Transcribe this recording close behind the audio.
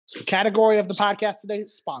Category of the podcast today: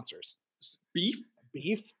 sponsors. Beef,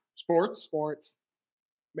 Sports,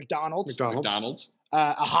 McDonald's,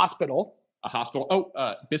 a hospital,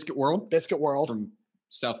 Biscuit World from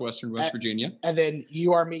southwestern West Virginia, and then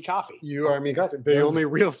You Are Me Coffee. You Are Me Coffee, the only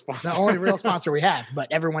real sponsor. The only real sponsor we have.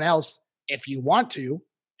 But everyone else, if you want to,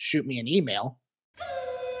 shoot me an email.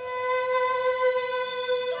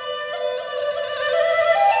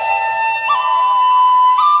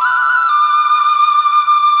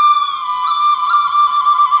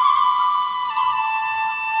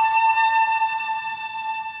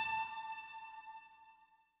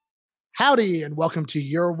 Howdy, and welcome to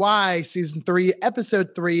Your Why, Season 3,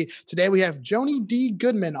 Episode 3. Today we have Joni D.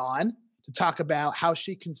 Goodman on to talk about how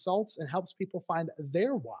she consults and helps people find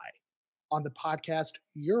their why on the podcast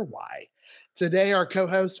Your Why. Today our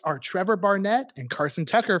co-hosts are Trevor Barnett and Carson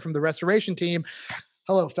Tucker from the Restoration Team.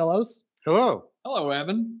 Hello, fellows. Hello. Hello,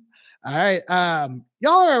 Evan. All right.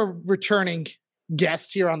 Y'all are returning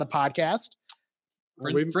guests here on the podcast.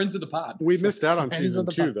 Friends of the pod. We missed out on Season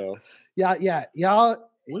 2, though. Yeah. Y'all...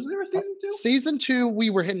 Was there a Season 2? Season 2,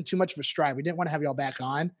 we were hitting too much of a stride. We didn't want to have y'all back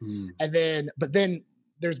on. But then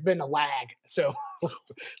there's been a lag. So we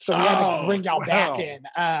had to bring y'all back in.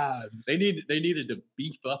 They needed to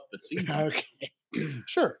beef up the season. Okay.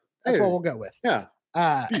 Sure. That's what we'll go with. Yeah.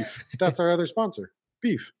 Beef. That's our other sponsor.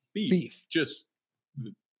 Beef. Just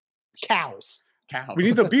cows. We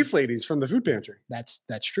need the beef ladies from the food pantry. That's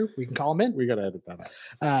true. We can call them in. We got to edit that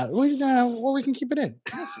out. We can keep it in.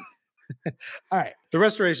 All right. The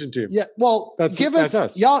Restoration Team. Yeah. Well, that's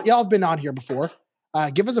us. Y'all have been on here before.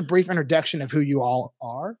 Give us a brief introduction of who you all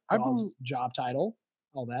are, y'all's job title,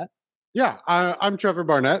 all that. Yeah. I'm Trevor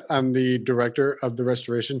Barnett. I'm the director of the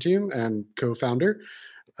Restoration Team and co-founder.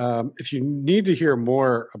 If you need to hear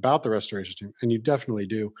more about the Restoration Team, and you definitely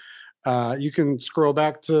do, you can scroll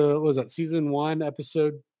back to, what was that, Season 1,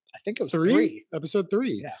 Episode I think it was 3. Episode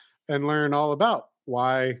 3. Yeah. And learn all about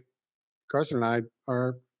why Carson and I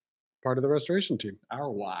are part of the Restoration Team. Our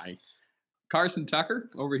why. Carson Tucker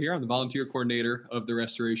over here. I'm the volunteer coordinator of the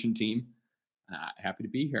Restoration Team. Happy to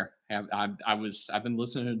be here. I've been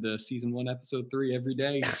listening to Season 1, Episode 3 every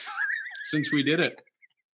day since we did it.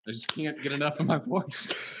 I just can't get enough of my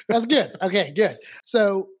voice. That's good. Okay, good.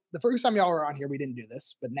 So the first time y'all were on here, we didn't do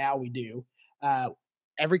this, but now we do.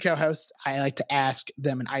 Every co-host, I like to ask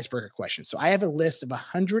them an icebreaker question. So I have a list of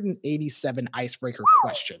 187 icebreaker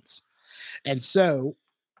questions. And so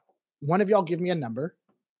one of y'all give me a number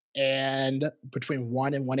and between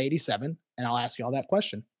 1 and 187, and I'll ask y'all that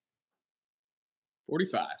question.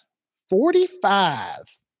 45.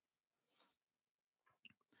 45.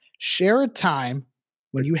 Share a time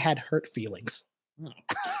when you had hurt feelings. No,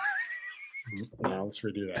 let's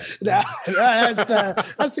redo that.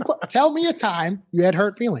 That's the tell me a time you had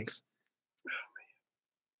hurt feelings.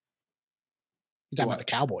 You're talking about the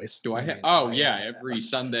Cowboys. Do I have? Every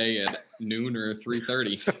Sunday at noon or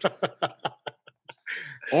 3:30,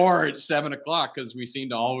 or at 7:00 because we seem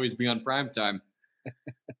to always be on prime time.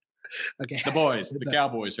 Okay. The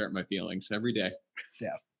Cowboys hurt my feelings every day.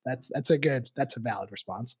 Yeah, that's a valid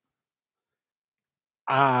response.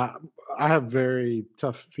 I have very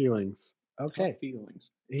tough feelings. Okay. Tough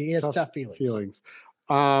feelings. He has tough feelings.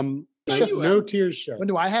 It's just no tears shed. When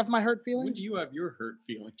do I have my hurt feelings? When do you have your hurt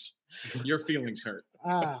feelings? Your feelings hurt.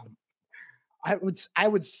 I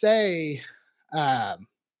would say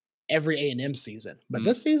every A&M season, but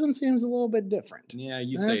this season seems a little bit different. Yeah,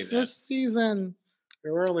 you say that. This season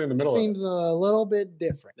we're early in the middle. Seems a little bit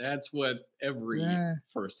different. That's what every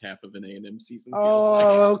first half of an A&M season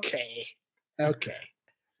feels like. Okay.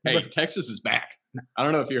 Hey, Texas is back. I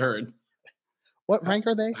don't know if you heard. What rank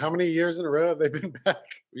are they? How many years in a row have they been back?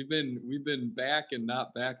 We've been back and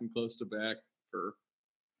not back and close to back for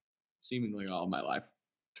seemingly all my life.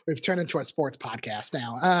 We've turned into a sports podcast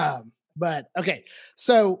now. But okay,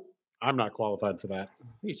 so I'm not qualified for that.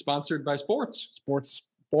 He's sponsored by Sports. Sports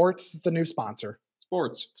is the new sponsor.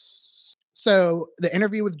 Sports. So the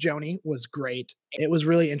interview with Joni was great. It was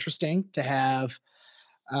really interesting to have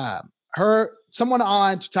someone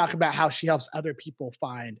on to talk about how she helps other people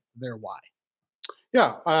find their why.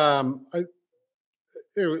 Yeah,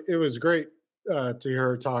 it was great to hear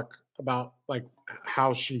her talk about like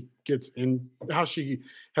how she has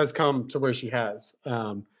come to where she has,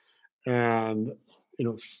 and kind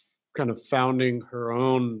of founding her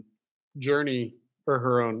own journey or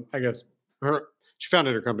her own. I guess she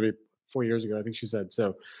founded her company 4 years ago. I think she said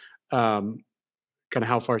so. Kind of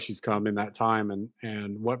how far she's come in that time,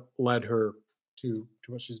 and what led her to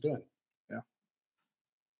what she's doing.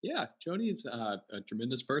 Yeah, Joni is a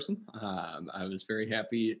tremendous person. I was very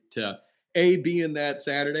happy to being that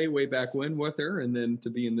Saturday way back when with her, and then to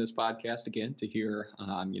be in this podcast again to hear,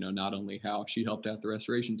 not only how she helped out the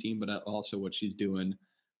restoration team, but also what she's doing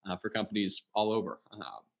for companies all over.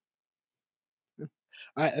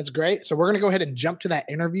 All right, that's great. So we're going to go ahead and jump to that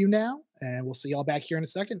interview now, and we'll see y'all back here in a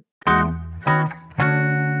second.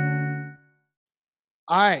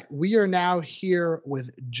 All right, we are now here with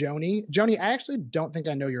Joni. Joni, I actually don't think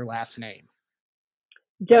I know your last name.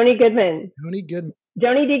 Joni Goodman. Joni Goodman.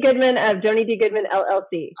 Joni D. Goodman of Joni D. Goodman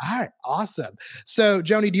LLC. All right, awesome. So,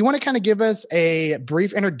 Joni, do you want to kind of give us a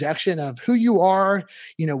brief introduction of who you are,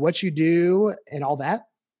 what you do, and all that?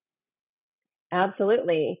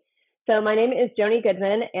 Absolutely. So my name is Joni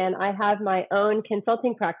Goodman, and I have my own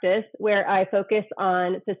consulting practice where I focus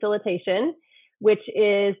on facilitation, which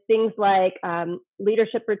is things like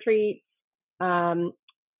leadership retreats,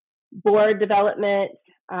 board development,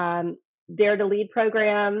 Dare to Lead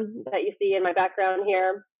program that you see in my background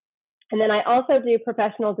here. And then I also do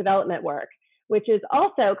professional development work, which is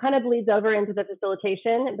also kind of bleeds over into the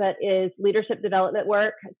facilitation, but is leadership development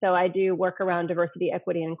work. So I do work around diversity,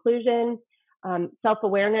 equity, and inclusion,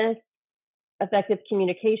 self-awareness, effective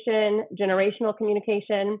communication, generational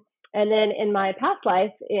communication. And then in my past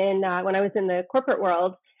life, when I was in the corporate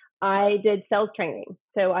world, I did sales training.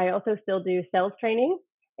 So I also still do sales training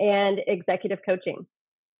and executive coaching.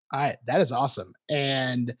 All right, that is awesome.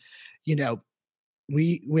 And,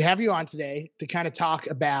 we have you on today to kind of talk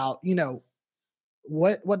about,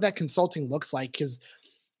 what that consulting looks like. Because,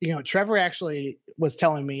 Trevor actually was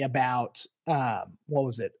telling me about, what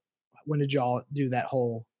was it? When did y'all do that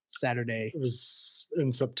whole Saturday? It was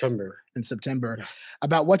in September. Yeah.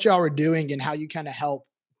 About what y'all were doing and how you kind of help,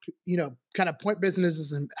 kind of point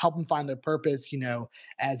businesses and help them find their purpose,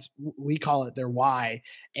 as we call it, their why.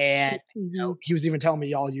 And, he was even telling me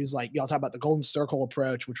y'all talk about the golden circle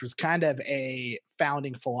approach, which was kind of a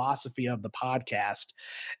founding philosophy of the podcast.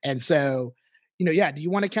 And so, do you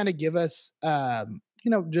want to kind of give us,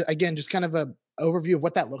 again, just kind of a overview of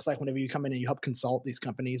what that looks like whenever you come in and you help consult these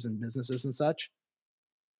companies and businesses and such?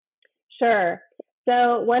 Sure.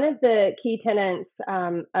 So one of the key tenets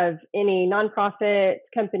of any nonprofit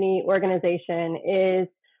company organization is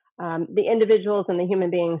the individuals and the human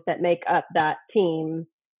beings that make up that team,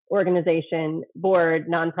 organization, board,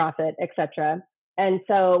 nonprofit, etc. And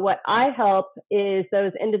so what I help is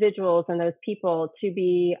those individuals and those people to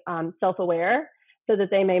be self-aware so that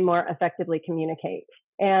they may more effectively communicate.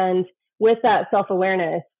 And with that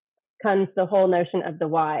self-awareness comes the whole notion of the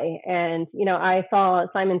why. And, I saw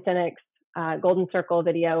Simon Sinek's Golden Circle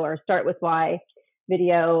video or Start With Why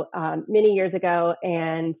video many years ago.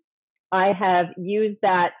 And I have used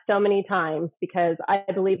that so many times because I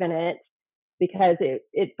believe in it, because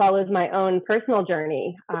it follows my own personal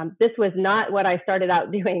journey. This was not what I started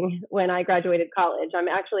out doing when I graduated college. I'm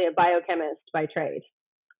actually a biochemist by trade.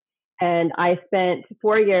 And I spent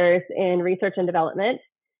 4 years in research and development.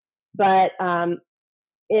 But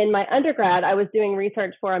in my undergrad, I was doing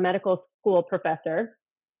research for a medical school professor.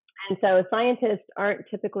 And so scientists aren't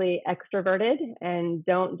typically extroverted and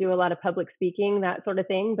don't do a lot of public speaking, that sort of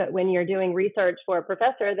thing. But when you're doing research for a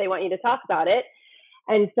professor, they want you to talk about it.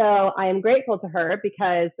 And so I am grateful to her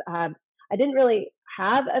because I didn't really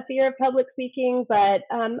have a fear of public speaking, but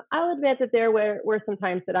I'll admit that there were some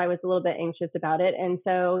times that I was a little bit anxious about it. And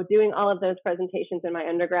so doing all of those presentations in my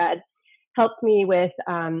undergrad helped me with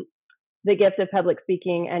the gift of public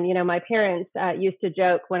speaking. And, my parents used to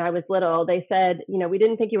joke when I was little, they said, we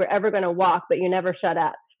didn't think you were ever going to walk, but you never shut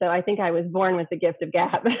up. So I think I was born with the gift of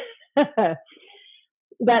gab.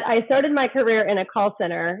 But I started my career in a call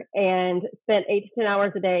center and spent 8 to 10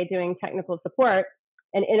 hours a day doing technical support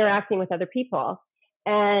and interacting with other people.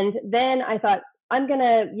 And then I thought, I'm going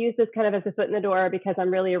to use this kind of as a foot in the door because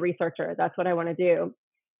I'm really a researcher. That's what I want to do.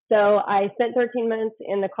 So I spent 13 months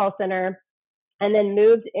in the call center and then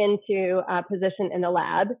moved into a position in the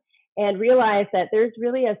lab and realized that there's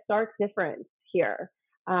really a stark difference here.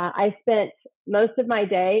 I spent most of my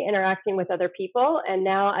day interacting with other people, and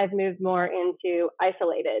now I've moved more into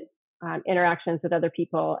isolated interactions with other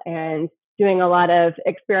people and doing a lot of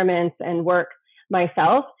experiments and work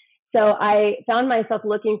myself. So I found myself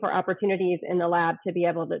looking for opportunities in the lab to be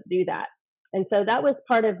able to do that. And so that was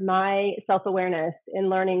part of my self-awareness in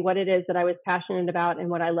learning what it is that I was passionate about and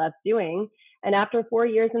what I loved doing. And after 4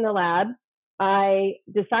 years in the lab, I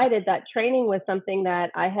decided that training was something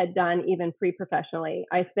that I had done even pre-professionally.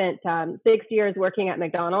 I spent 6 years working at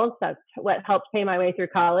McDonald's. That's what helped pay my way through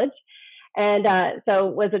college. And so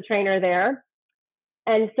was a trainer there.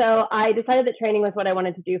 And so I decided that training was what I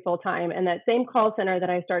wanted to do full time. And that same call center that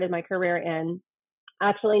I started my career in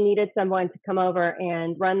actually needed someone to come over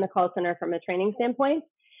and run the call center from a training standpoint.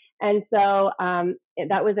 And so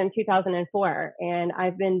that was in 2004. And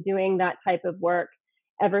I've been doing that type of work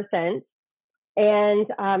ever since. And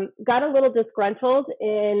got a little disgruntled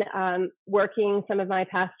in working some of my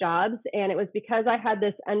past jobs. And it was because I had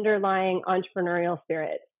this underlying entrepreneurial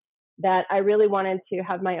spirit that I really wanted to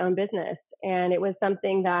have my own business. And it was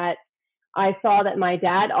something that I saw that my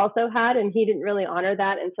dad also had, and he didn't really honor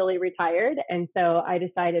that until he retired. And so I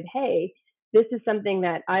decided, hey, this is something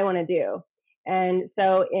that I want to do. And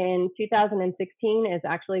so in 2016 is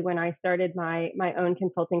actually when I started my own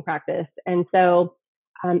consulting practice. And so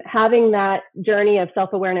having that journey of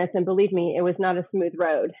self-awareness, and believe me, it was not a smooth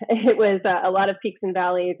road. It was a lot of peaks and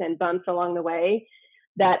valleys and bumps along the way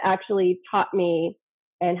that actually taught me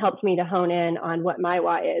and helped me to hone in on what my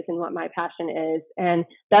why is and what my passion is. And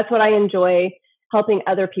that's what I enjoy helping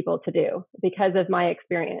other people to do because of my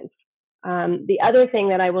experience. The other thing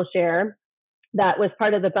that I will share that was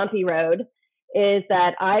part of the bumpy road is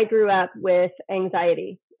that I grew up with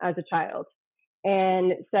anxiety as a child.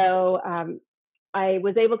 And so I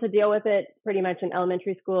was able to deal with it pretty much in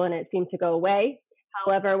elementary school, and it seemed to go away.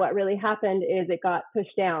 However, what really happened is it got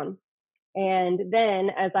pushed down. And then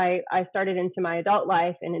as I started into my adult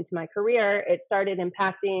life and into my career, it started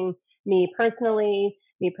impacting me personally,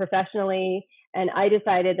 me professionally. And I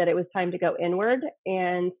decided that it was time to go inward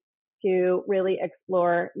and to really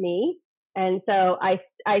explore me. And so I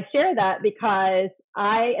share that because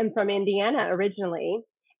I am from Indiana originally,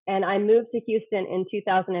 and I moved to Houston in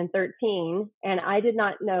 2013, and I did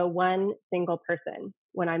not know one single person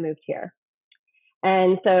when I moved here.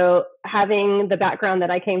 And so having the background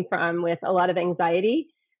that I came from with a lot of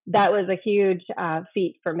anxiety, that was a huge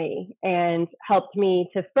feat for me and helped me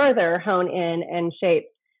to further hone in and shape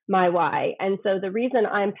my why. And so the reason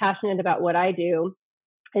I'm passionate about what I do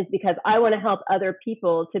is because I want to help other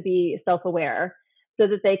people to be self-aware so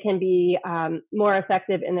that they can be more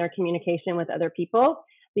effective in their communication with other people,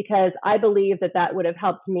 because I believe that that would have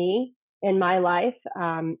helped me in my life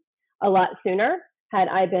a lot sooner had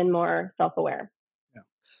I been more self-aware.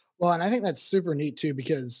 Well, and I think that's super neat too,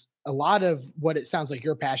 because a lot of what it sounds like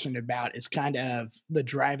you're passionate about is kind of the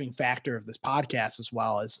driving factor of this podcast, as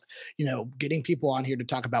well as, getting people on here to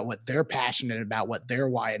talk about what they're passionate about, what their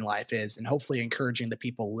why in life is, and hopefully encouraging the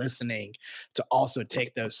people listening to also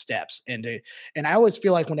take those steps. And I always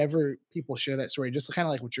feel like whenever people share that story, just kind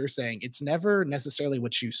of like what you're saying, it's never necessarily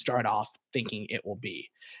what you start off thinking it will be.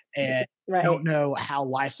 And Right. don't know how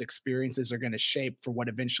life's experiences are going to shape for what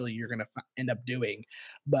eventually you're going to end up doing.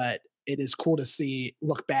 But it is cool to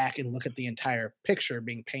look back and look at the entire picture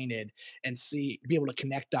being painted and be able to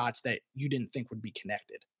connect dots that you didn't think would be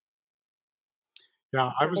connected.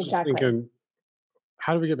 Yeah, I was just Exactly. thinking,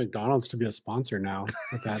 how do we get McDonald's to be a sponsor now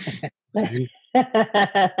with that thing? Yeah,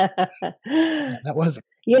 that was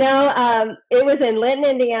It was in Linton,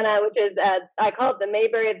 Indiana, which is, I call it the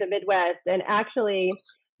Mayberry of the Midwest. And actually,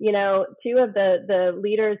 two of the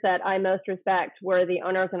leaders that I most respect were the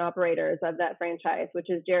owners and operators of that franchise, which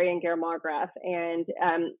is Jerry and Gare Margraf. And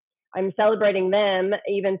I'm celebrating them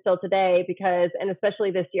even still today and especially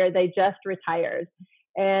this year, they just retired.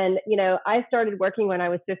 And, I started working when I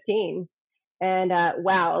was 15. And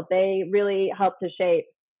wow, they really helped to shape,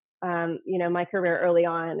 my career early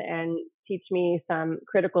on and teach me some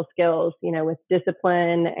critical skills, with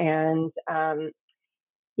discipline and,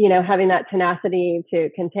 having that tenacity to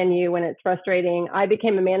continue when it's frustrating. I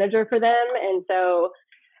became a manager for them. And so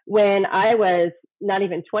when I was not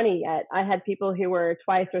even 20 yet, I had people who were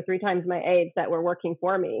twice or three times my age that were working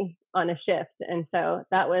for me on a shift. And so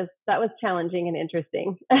that was challenging and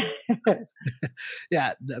interesting.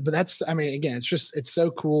 Yeah, but again, it's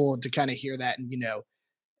so cool to kind of hear that. And,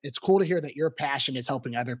 it's cool to hear that your passion is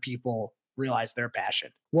helping other people realize their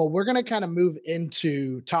passion. Well, we're going to kind of move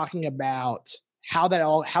into talking about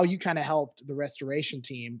how you kind of helped the restoration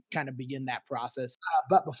team kind of begin that process.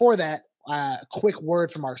 But before that, a quick word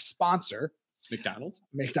from our sponsor, McDonald's.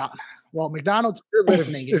 Well, McDonald's, if you're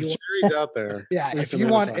listening. If Jerry's out there, yeah, if you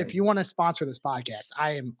want to sponsor this podcast,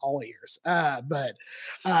 I am all ears. But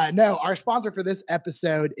no, our sponsor for this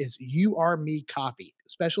episode is You Are Me Coffee,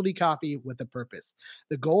 specialty coffee with a purpose.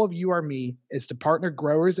 The goal of You Are Me is to partner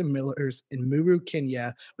growers and millers in Muru,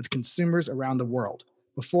 Kenya, with consumers around the world.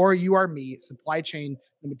 Before You Are Me, supply chain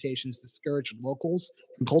limitations discouraged locals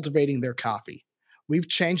from cultivating their coffee. We've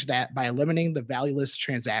changed that by eliminating the valueless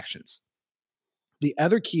transactions. The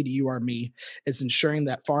other key to You Are Me is ensuring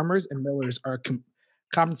that farmers and millers are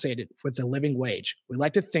compensated with a living wage. We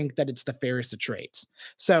like to think that it's the fairest of trades.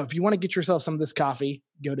 So if you want to get yourself some of this coffee,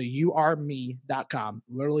 go to yourme.com.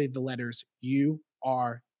 Literally the letters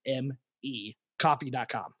URME,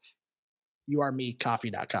 coffee.com.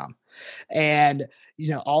 youaremecoffee.com. And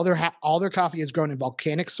all their coffee is grown in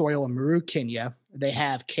volcanic soil in Meru, Kenya. They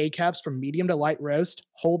have K-cups from medium to light roast,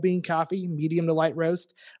 whole bean coffee, medium to light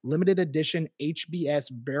roast, limited edition HBS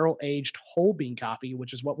barrel aged whole bean coffee,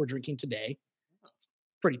 which is what we're drinking today. It's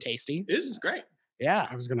pretty tasty. This is great. Yeah.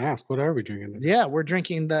 I was going to ask, what are we drinking? Yeah, we're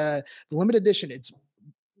drinking the limited edition. It's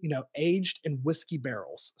aged in whiskey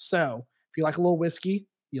barrels. So if you like a little whiskey,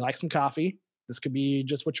 you like some coffee, this could be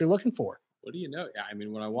just what you're looking for. What do you know? I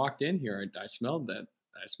mean, when I walked in here, I smelled that.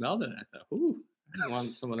 I smelled it. And I thought, ooh, I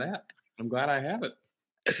want some of that. I'm glad I have it.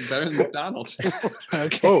 It's better than McDonald's.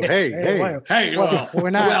 Okay. Oh, hey. Well,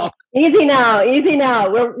 we're not. Well, Easy now.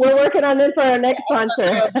 We're working on this for our next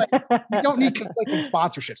sponsor. You don't need conflicting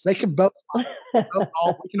sponsorships. They can both sponsor. We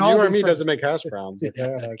can You all or be me friends. doesn't make hash browns.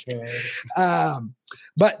 Okay.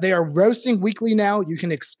 But they are roasting weekly now. You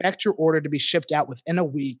can expect your order to be shipped out within a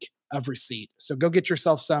week of receipt. So go get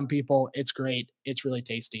yourself some, people. It's great. It's really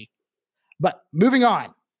tasty. But moving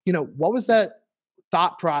on, what was that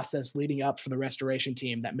thought process leading up for the restoration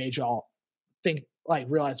team that made y'all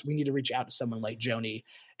realize we need to reach out to someone like Joni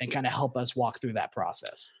and kind of help us walk through that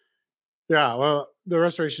process? Yeah, well, the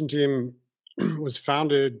restoration team was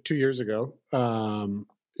founded 2 years ago,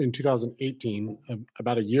 in 2018,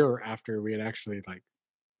 about a year after we had actually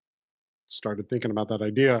started thinking about that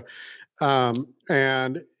idea.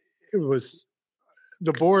 And it was,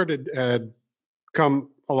 the board had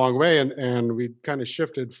come a long way, and we kind of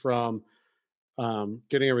shifted from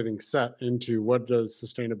getting everything set into what does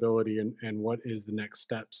sustainability and what is the next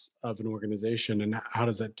steps of an organization and how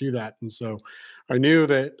does that do that. And so I knew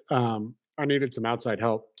that I needed some outside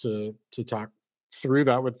help to talk through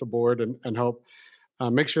that with the board and help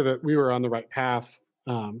make sure that we were on the right path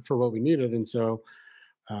for what we needed. And so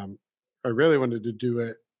I really wanted to do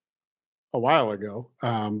it a while ago,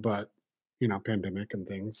 but pandemic and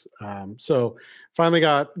things. So finally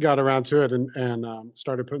got around to it and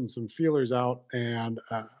started putting some feelers out. And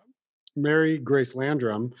Mary Grace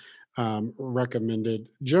Landrum recommended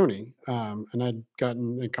Joni, and I'd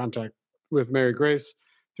gotten in contact with Mary Grace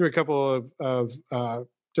through a couple of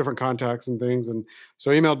different contacts and things. And so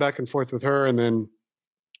I emailed back and forth with her, and then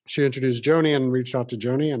she introduced Joni and reached out to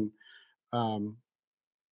Joni, and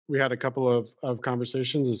we had a couple of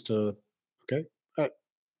conversations as to, okay,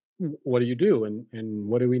 what do you do and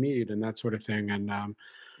what do we need and that sort of thing. And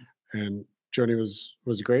Joni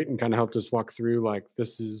was great and kind of helped us walk through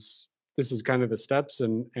this is kind of the steps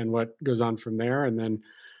and what goes on from there. And then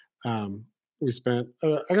we spent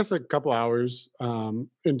I guess a couple hours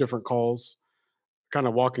in different calls kind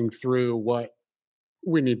of walking through what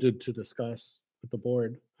we needed to discuss with the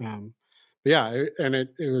board. But yeah,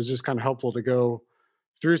 it was just kind of helpful to go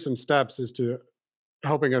through some steps as to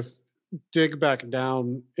helping us dig back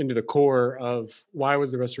down into the core of why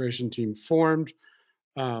was the restoration team formed,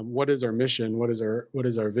 what is our mission, what is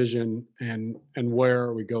our vision, and where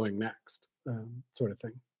are we going next, sort of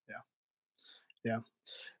thing. Yeah.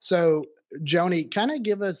 So Joni, kind of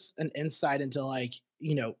give us an insight into like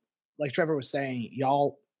Trevor was saying,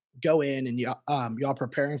 y'all go in and y'all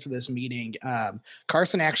preparing for this meeting.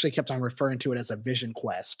 Carson actually kept on referring to it as a vision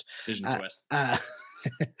quest. Vision quest.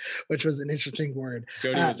 Which was an interesting word.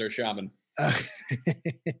 Joni was our shaman.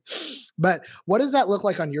 But what does that look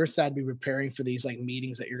like on your side, be preparing for these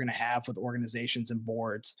meetings that you're going to have with organizations and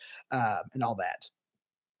boards and all that?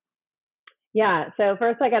 Yeah. So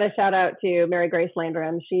first I got a shout out to Mary Grace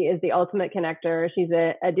Landrum. She is the ultimate connector. She's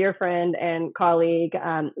a dear friend and colleague.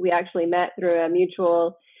 We actually met through a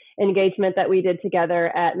mutual engagement that we did together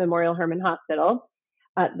at Memorial Hermann Hospital.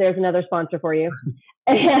 There's another sponsor for you.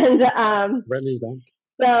 And write these down.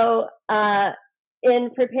 So in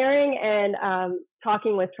preparing and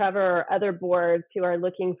talking with Trevor or other boards who are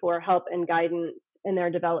looking for help and guidance in their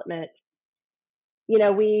development,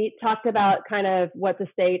 we talked about kind of what the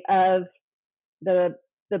state of the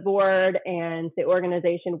board and the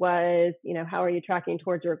organization was. How are you tracking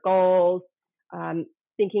towards your goals?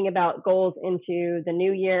 Thinking about goals into the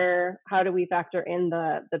new year. How do we factor in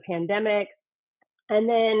the pandemic? And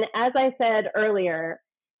then, as I said earlier,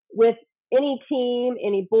 with any team,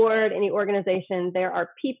 any board, any organization, there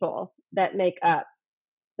are people that make up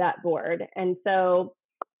that board. And so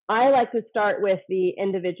I like to start with the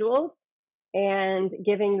individuals and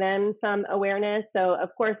giving them some awareness. So, of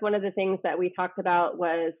course, one of the things that we talked about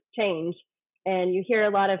was change. And you hear a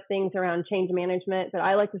lot of things around change management, but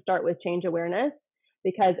I like to start with change awareness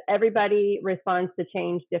because everybody responds to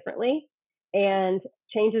change differently. And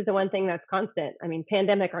change is the one thing that's constant. I mean,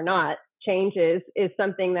 pandemic or not, change is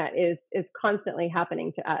something that is constantly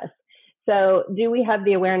happening to us. So do we have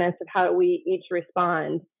the awareness of how we each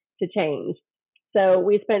respond to change? So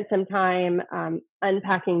we spent some time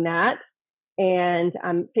unpacking that and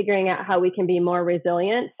figuring out how we can be more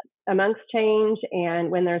resilient amongst change,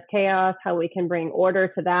 and when there's chaos, how we can bring order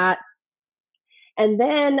to that. And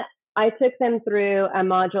then I took them through a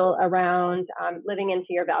module around living into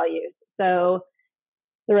your values. So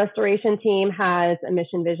the restoration team has a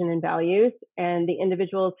mission, vision, and values, and the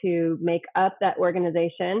individuals who make up that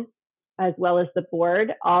organization, as well as the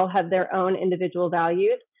board, all have their own individual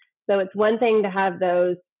values. So it's one thing to have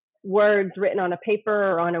those words written on a paper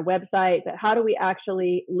or on a website, but how do we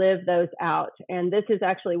actually live those out? And this is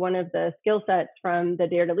actually one of the skill sets from the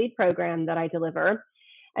Dare to Lead program that I deliver.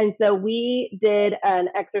 And so we did an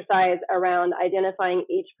exercise around identifying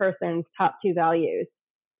each person's top 2 values,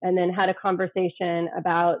 and then had a conversation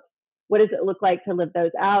about what does it look like to live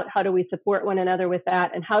those out? How do we support one another with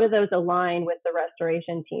that? And how do those align with the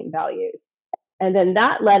restoration team values? And then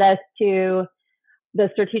that led us to the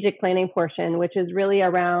strategic planning portion, which is really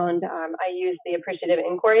around, I use the appreciative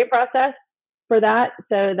inquiry process for that,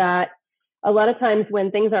 so that a lot of times when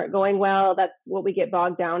things aren't going well, that's what we get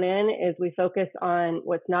bogged down in, is we focus on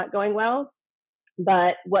what's not going well.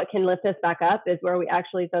 But what can lift us back up is where we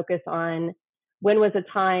actually focus on when was a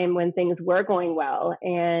time when things were going well,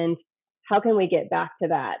 and how can we get back to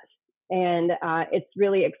that? And it's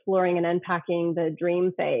really exploring and unpacking the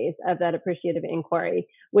dream phase of that appreciative inquiry,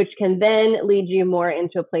 which can then lead you more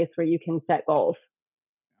into a place where you can set goals.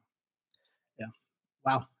 Yeah.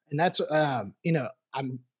 Wow. And that's,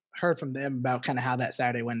 I'm heard from them about kind of how that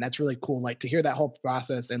Saturday went. That's really cool. Like to hear that whole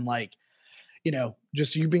process, and like,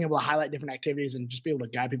 just you being able to highlight different activities and just be able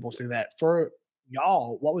to guide people through that. For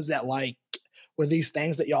y'all, what was that like? Were these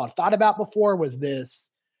things that y'all had thought about before? Did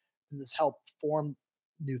this help form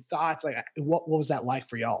new thoughts? Like what was that like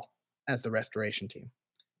for y'all as the restoration team?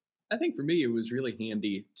 I think for me, it was really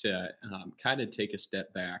handy to kind of take a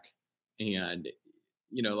step back and,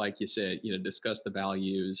 like you said, discuss the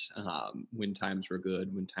values, when times were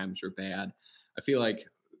good, when times were bad. I feel like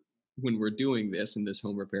when we're doing this in this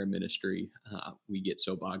home repair ministry, we get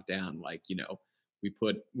so bogged down. Like, we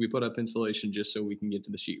put up insulation just so we can get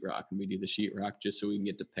to the sheetrock, and we do the sheetrock just so we can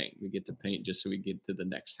get to paint. We get to paint just so we get to the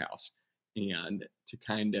next house. And to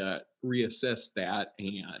kind of reassess that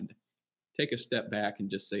and take a step back and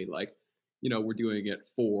just say, like, we're doing it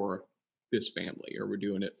for this family, or we're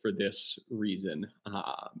doing it for this reason,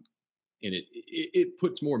 and it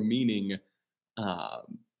puts more meaning to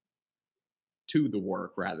the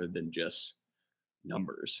work rather than just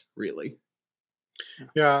numbers, really.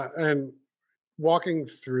 Yeah, and walking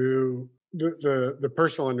through the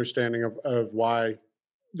personal understanding of why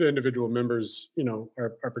the individual members,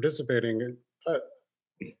 are participating.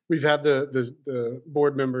 We've had the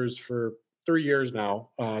board members for 3 years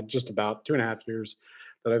now, just about 2.5 years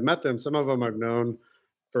that I've met them. Some of them I've known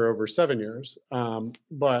for over 7 years,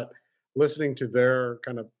 but listening to their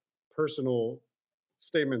kind of personal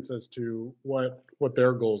statements as to what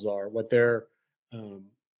their goals are, what their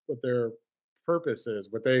purpose is,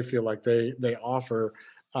 what they feel like they offer,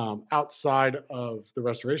 outside of the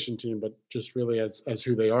restoration team, but just really as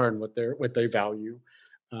who they are and what they value,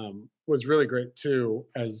 was really great too.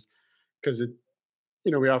 As because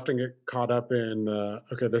we often get caught up in,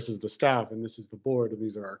 okay, this is the staff and this is the board and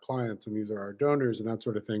these are our clients and these are our donors and that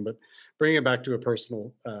sort of thing. But bringing it back to a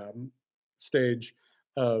personal stage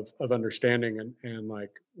of understanding, and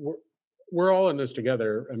like we're all in this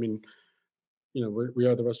together. I mean, we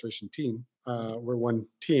are the restoration team. We're one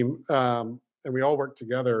team, and we all work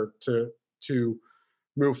together to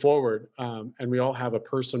move forward. And we all have a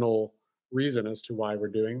personal reason as to why we're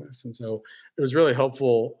doing this. And so it was really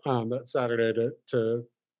helpful that Saturday to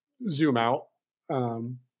zoom out,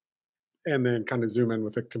 and then kind of zoom in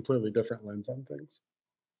with a completely different lens on things.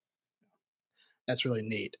 That's really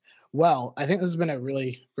neat. Well, I think this has been a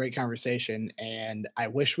really great conversation, and I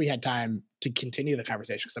wish we had time to continue the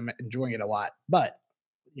conversation because I'm enjoying it a lot. But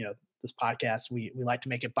this podcast, we like to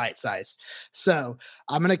make it bite sized. So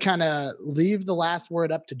I'm going to kind of leave the last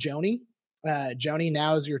word up to Joni. Joni,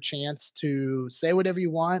 now is your chance to say whatever you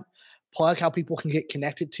want, plug how people can get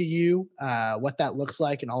connected to you, what that looks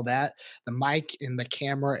like, and all that. The mic and the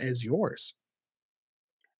camera is yours.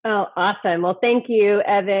 Oh, awesome. Well, thank you,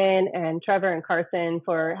 Evan and Trevor and Carson,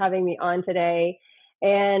 for having me on today.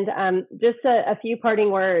 And just a few parting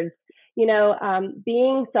words.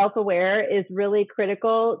 Being self-aware is really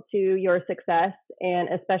critical to your success, and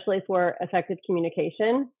especially for effective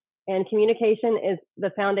communication. And communication is the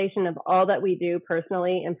foundation of all that we do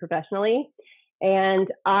personally and professionally. And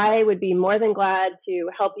I would be more than glad to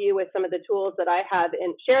help you with some of the tools that I have,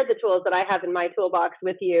 and share the tools that I have in my toolbox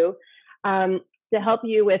with you. to help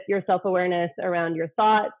you with your self-awareness around your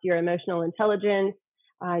thoughts, your emotional intelligence,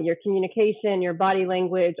 your communication, your body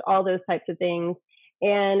language, all those types of things.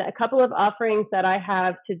 And a couple of offerings that I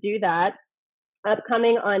have to do that.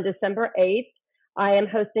 Upcoming on December 8th, I am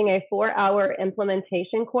hosting a 4-hour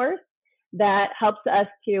implementation course that helps us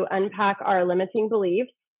to unpack our limiting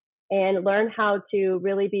beliefs and learn how to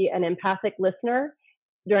really be an empathic listener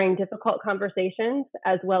during difficult conversations,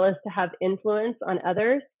 as well as to have influence on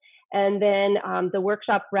others. And then the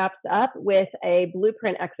workshop wraps up with a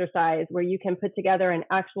blueprint exercise where you can put together an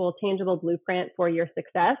actual tangible blueprint for your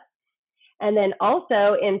success. And then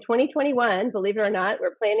also in 2021, believe it or not,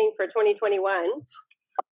 we're planning for 2021.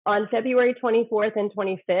 On February 24th and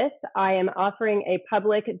 25th, I am offering a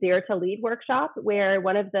public Dare to Lead workshop where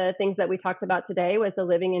one of the things that we talked about today was the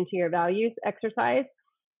living into your values exercise.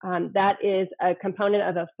 That is a component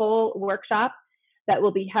of a full workshop that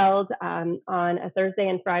will be held on a Thursday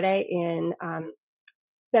and Friday in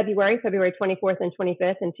February 24th and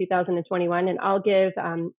 25th in 2021. And I'll give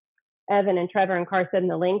Evan and Trevor and Carson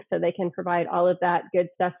the link so they can provide all of that good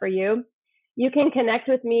stuff for you. You can connect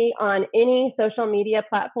with me on any social media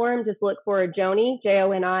platform. Just look for Joni,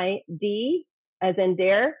 Jonid, as in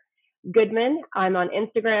Dare, Goodman. I'm on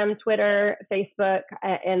Instagram, Twitter, Facebook,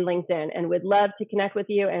 and LinkedIn, and would love to connect with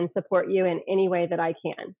you and support you in any way that I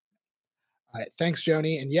can. All right. Thanks,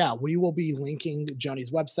 Joni. And yeah, we will be linking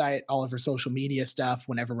Joni's website, all of her social media stuff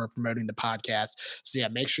whenever we're promoting the podcast. So yeah,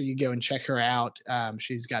 make sure you go and check her out.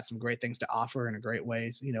 She's got some great things to offer in a great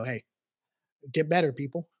ways. Hey, get better,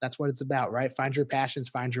 people. That's what it's about, right? Find your passions,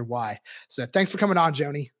 find your why. So thanks for coming on,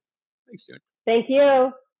 Joni. Thanks, Joni. Thank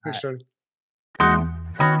you. Thanks, Joni.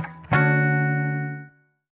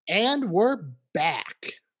 And we're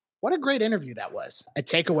back. What a great interview that was. A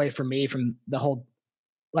takeaway for me from the whole,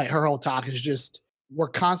 her whole talk is just, we're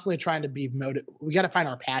constantly trying to be we got to find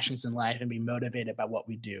our passions in life and be motivated by what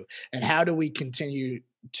we do. And how do we continue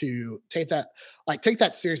to take that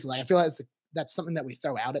seriously? I feel like that's something that we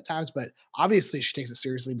throw out at times, but obviously she takes it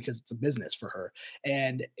seriously because it's a business for her.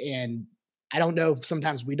 And I don't know if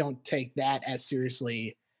sometimes we don't take that as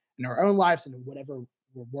seriously in our own lives and whatever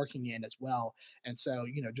we're working in as well. And so,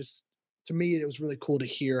 just to me, it was really cool to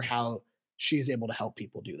hear how she's able to help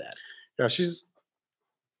people do that. Yeah, she's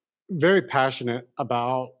very passionate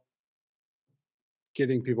about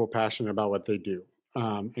getting people passionate about what they do.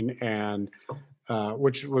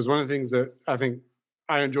 Which was one of the things that I think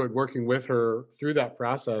I enjoyed working with her through that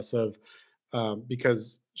process of,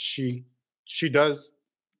 because she does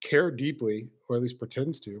care deeply, or at least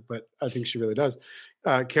pretends to, but I think she really does,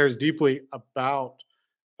 cares deeply about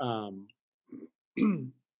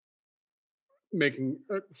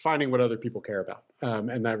finding what other people care about.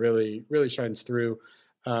 And that really, really shines through.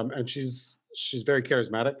 And she's very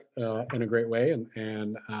charismatic in a great way.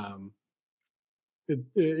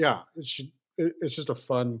 It's just a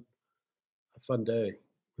fun day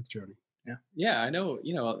with Joni. Yeah, I know.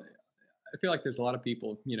 I feel like there's a lot of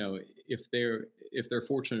people, if they're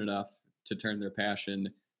fortunate enough to turn their passion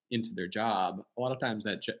into their job, a lot of times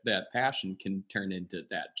that passion can turn into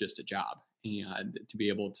that just a job. And to be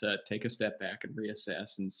able to take a step back and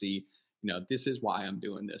reassess and see, this is why I'm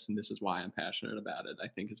doing this and this is why I'm passionate about it, I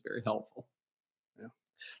think is very helpful. Yeah,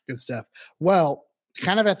 good stuff. Well,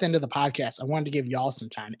 kind of at the end of the podcast, I wanted to give y'all some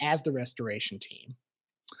time as the restoration team.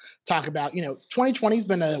 Talk about, 2020 has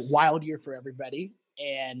been a wild year for everybody,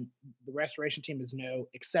 and the restoration team is no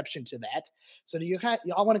exception to that. So do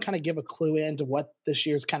y'all want to kind of give a clue into what this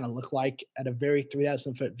year's kind of look like at a very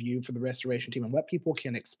 3,000-foot view for the restoration team and what people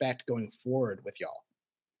can expect going forward with y'all?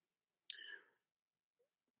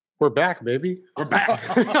 We're back, baby. We're back.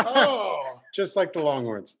 Just like the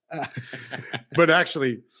Longhorns. But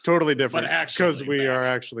actually totally different because we are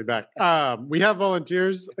actually back. We have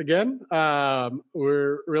volunteers again.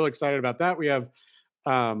 We're real excited about that. We have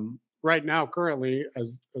right now, currently,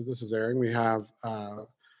 as this is airing, we have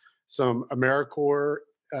some AmeriCorps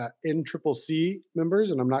NCCC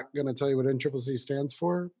members, and I'm not going to tell you what NCCC stands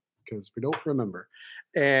for because we don't remember.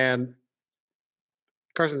 And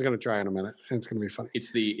Carson's going to try in a minute, and it's going to be funny.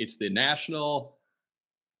 It's the National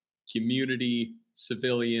Community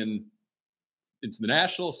Civilian. It's the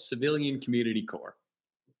National Civilian Community Corps.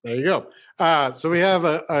 There you go. So we have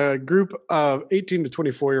a group of 18 to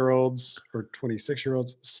 24-year-olds or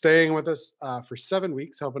 26-year-olds staying with us for 7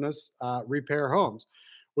 weeks, helping us repair homes,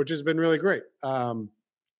 which has been really great.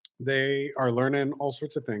 They are learning all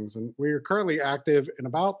sorts of things. And we are currently active in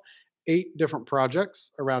about 8 different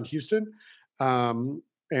projects around Houston.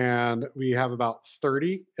 And we have about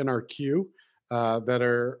 30 in our queue that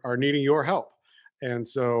are needing your help. And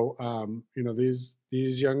so,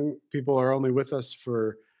 these young people are only with us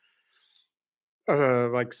for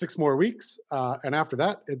like 6 more weeks, and after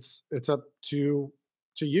that, it's up to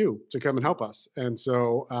you to come and help us. And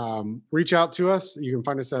so reach out to us. You can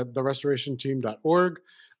find us at therestorationteam.org.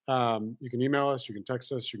 You can email us, you can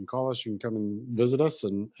text us, you can call us, you can come and visit us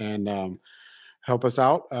and help us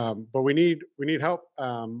out. But we need help,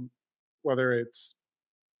 whether it's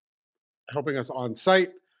helping us on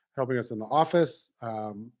site, helping us in the office,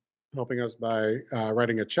 helping us by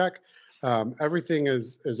writing a check. Everything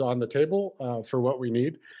is on the table for what we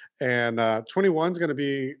need. And 21 is going to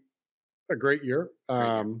be a great year.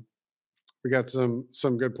 We got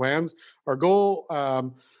some good plans. Our goal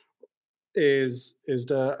is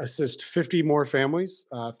to assist 50 more families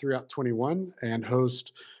throughout 21 and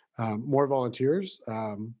host more volunteers.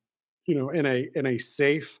 In a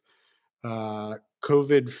safe,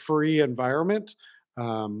 COVID-free environment,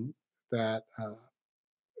 that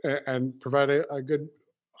and provide a good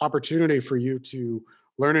opportunity for you to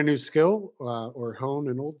learn a new skill or hone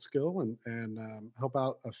an old skill and help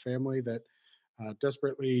out a family that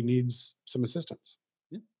desperately needs some assistance.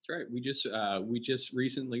 Yeah, that's right. We just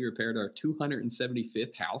recently repaired our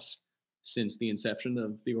 275th house since the inception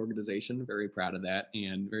of the organization. Very proud of that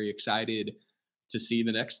and very excited to see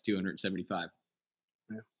the next 275.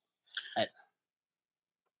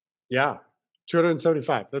 Yeah,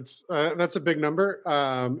 275. That's a big number,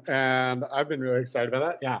 and I've been really excited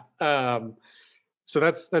about that. Yeah, so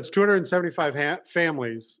that's 275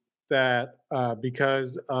 families that,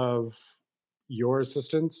 because of your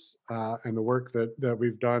assistance and the work that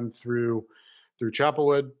we've done through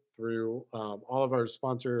Chapelwood, through all of our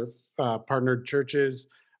sponsor partnered churches,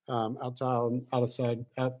 out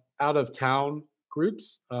of town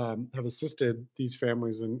groups, have assisted these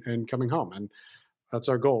families in coming home. And that's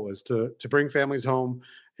our goal, is to bring families home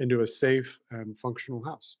into a safe and functional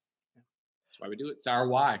house. That's why we do it. It's our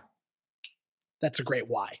why. That's a great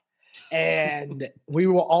why. And we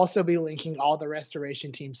will also be linking all the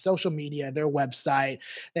Restoration Team's social media, their website.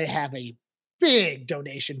 They have a big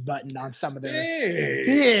donation button on some of their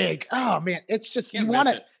big. Oh man, it's just you want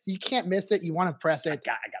it. You can't miss it. You want to press it. I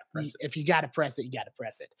gotta press it. If you got to press it, you got to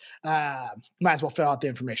press it. Might as well fill out the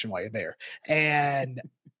information while you're there. And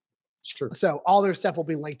It's true. so all their stuff will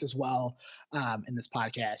be linked as well in this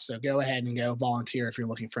podcast. So go ahead and go volunteer if you're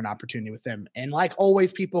looking for an opportunity with them. And like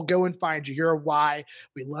always, people, go and find your why.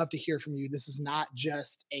 We love to hear from you. This is not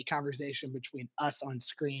just a conversation between us on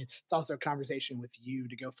screen. It's also a conversation with you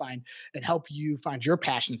to go find and help you find your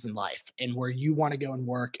passions in life and where you want to go and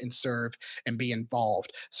work and serve and be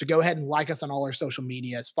involved. So go ahead and like us on all our social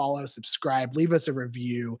medias, follow, subscribe, leave us a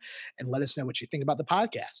review, and let us know what you think about the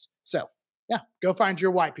podcast. So yeah, go find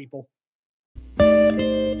your why, people.